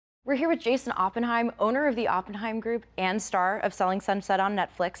We're here with Jason Oppenheim, owner of the Oppenheim Group and star of Selling Sunset on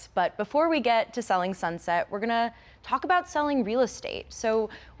Netflix. But before we get to Selling Sunset, we're gonna talk about selling real estate. So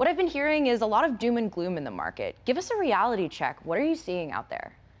what I've been hearing is a lot of doom and gloom in the market. Give us a reality check. What are you seeing out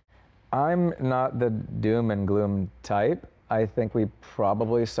there? I'm not the doom and gloom type. I think we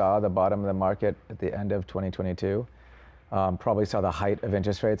probably saw the bottom of the market at the end of 2022. Probably saw the height of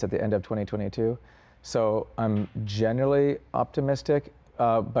interest rates at the end of 2022. So I'm generally optimistic.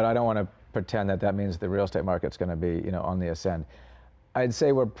 But I don't want to pretend that that means the real estate market's going to be, on the ascend. I'd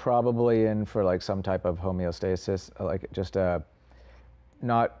say we're probably in for like some type of homeostasis, like just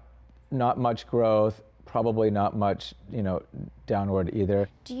not much growth, probably not much, downward either.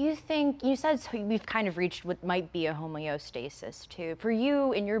 Do you think, you said so we've kind of reached what might be a homeostasis too. For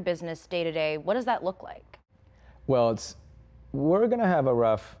you in your business day to day, what does that look like? Well, we're going to have a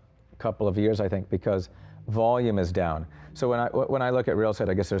rough couple of years, I think, because volume is down. So when I look at real estate,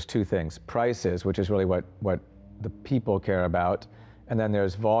 I guess there's two things: prices, which is really what the people care about, and then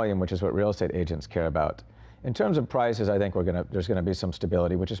there's volume, which is what real estate agents care about. In terms of prices, I think there's gonna be some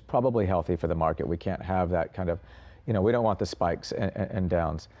stability, which is probably healthy for the market. We can't have that kind of, we don't want the spikes and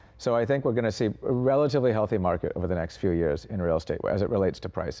downs. So I think we're gonna see a relatively healthy market over the next few years in real estate as it relates to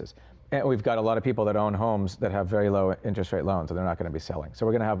prices. And we've got a lot of people that own homes that have very low interest rate loans, and they're not gonna be selling. So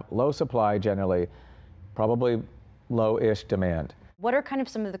we're gonna have low supply generally, probably low-ish demand. What are kind of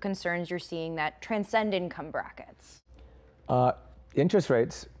some of the concerns you're seeing that transcend income brackets? Interest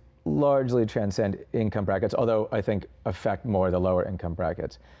rates largely transcend income brackets, although I think affect more the lower income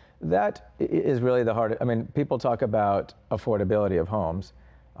brackets. That is really the hard. I mean, people talk about affordability of homes.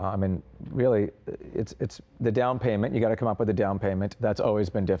 Really, it's the down payment. You got to come up with a down payment. That's always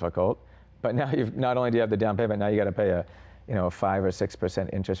been difficult. But now not only do you have the down payment, now you got to pay a 5 or 6%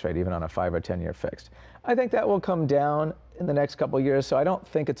 interest rate, even on a 5 or 10-year fixed. I think that will come down in the next couple of years, so I don't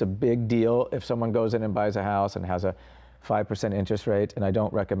think it's a big deal if someone goes in and buys a house and has a 5% interest rate, and I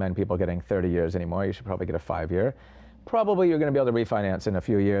don't recommend people getting 30 years anymore. You should probably get a 5-year. Probably you're going to be able to refinance in a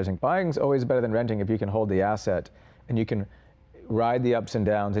few years, and buying's always better than renting if you can hold the asset and you can ride the ups and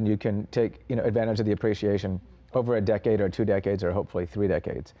downs and you can take advantage of the appreciation over a decade or 2 decades or hopefully 3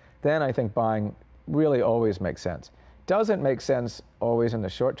 decades. Then I think buying really always makes sense. Doesn't make sense always in the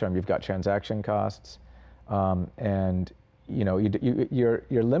short term. You've got transaction costs, and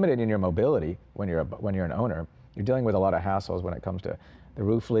you're limited in your mobility when you're an owner. You're dealing with a lot of hassles when it comes to the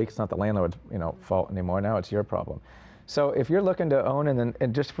roof leak. It's not the landlord's fault anymore. Now it's your problem. So if you're looking to own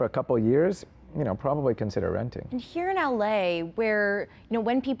and just for a couple of years, probably consider renting. And here in LA, where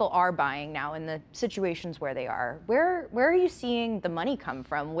when people are buying now in the situations where they are, where are you seeing the money come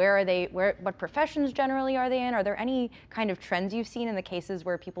from? Where are they? What professions generally are they in? Are there any kind of trends you've seen in the cases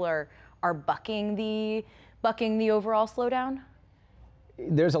where people are bucking the overall slowdown?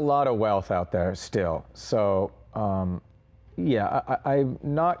 There's a lot of wealth out there still. So yeah, I'm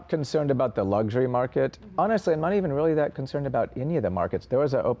not concerned about the luxury market. Honestly, I'm not even really that concerned about any of the markets. There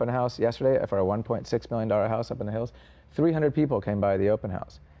was an open house yesterday for a $1.6 million house up in the hills. 300 people came by the open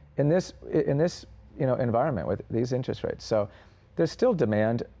house in this environment with these interest rates. So there's still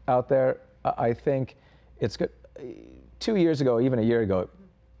demand out there. I think it's good. 2 years ago, even a year ago,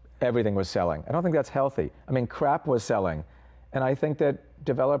 everything was selling. I don't think that's healthy. I mean, crap was selling. And I think that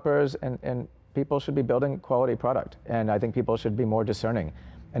developers and people should be building quality product. And I think people should be more discerning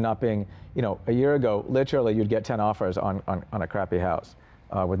and not being, a year ago, literally you'd get 10 offers on a crappy house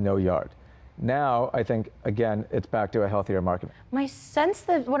with no yard. Now, I think, again, it's back to a healthier market. My sense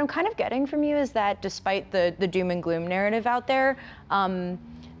that what I'm kind of getting from you is that despite the doom and gloom narrative out there,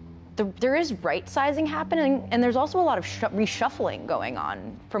 there is right sizing happening, and there's also a lot of reshuffling going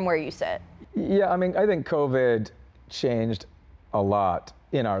on from where you sit. Yeah, I think COVID changed a lot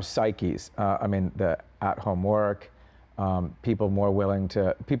in our psyches. The at-home work,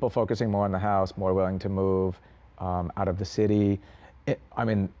 people focusing more on the house, more willing to move out of the city.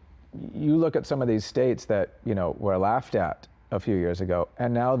 You look at some of these states that were laughed at a few years ago,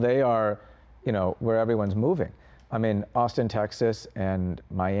 and now they are, where everyone's moving. Austin, Texas, and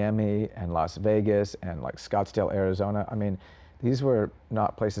Miami, and Las Vegas, and like Scottsdale, Arizona. These were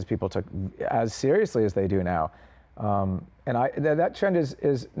not places people took as seriously as they do now. And that trend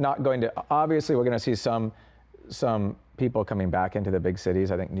is not going to, obviously we're going to see some people coming back into the big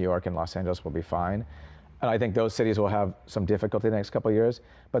cities. I think New York and Los Angeles will be fine. And I think those cities will have some difficulty the next couple of years,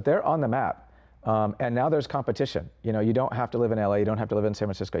 but they're on the map. And now there's competition. You don't have to live in LA, you don't have to live in San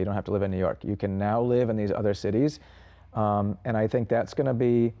Francisco, you don't have to live in New York. You can now live in these other cities. And I think that's going to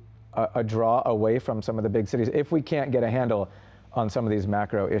be a draw away from some of the big cities if we can't get a handle on some of these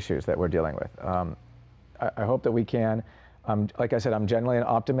macro issues that we're dealing with. I hope that we can. Like I said, I'm generally an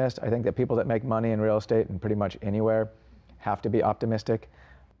optimist. I think that people that make money in real estate and pretty much anywhere have to be optimistic.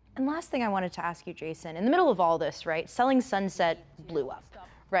 And last thing I wanted to ask you, Jason, in the middle of all this, right, Selling Sunset blew up,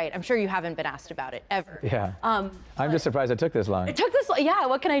 right? I'm sure you haven't been asked about it ever. Yeah. I'm just surprised it took this long. It took this long. Yeah,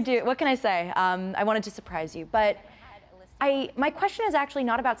 what can I do? What can I say? I wanted to surprise you. But my question is actually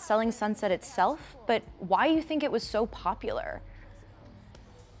not about Selling Sunset itself, but why you think it was so popular.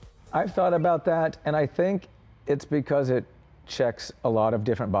 I've thought about that, and I think it's because it checks a lot of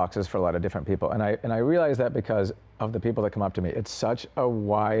different boxes for a lot of different people. And I realize that because of the people that come up to me. It's such a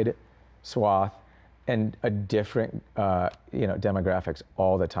wide swath and a different demographics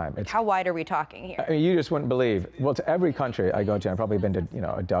all the time. How wide are we talking here? I mean, you just wouldn't believe. Well, to every country I go to, I've probably been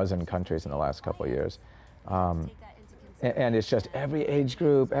to a dozen countries in the last couple of years. And it's just every age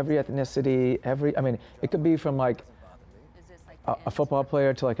group, every ethnicity, I mean, it could be from like a football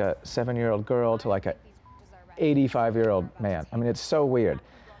player to like a 7-year-old girl to like a 85-year-old man. I mean, it's so weird.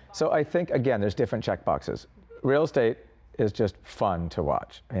 So I think, again, there's different check boxes. Real estate is just fun to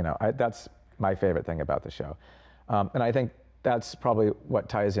watch. That's my favorite thing about the show. And I think that's probably what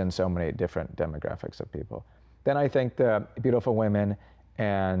ties in so many different demographics of people. Then I think the beautiful women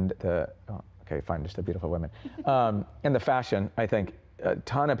and just the beautiful women. And the fashion, I think a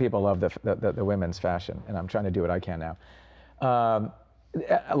ton of people love the women's fashion, and I'm trying to do what I can now.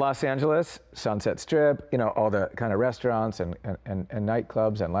 Los Angeles, Sunset Strip, all the kind of restaurants and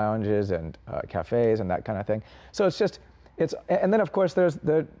nightclubs and lounges and cafes and that kind of thing. So and then of course there's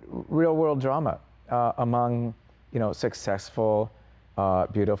the real world drama among, successful,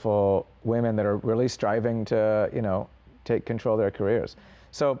 beautiful women that are really striving to, take control of their careers.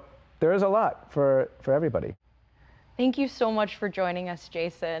 So there is a lot for everybody. Thank you so much for joining us,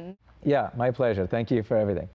 Jason. Yeah, my pleasure. Thank you for everything.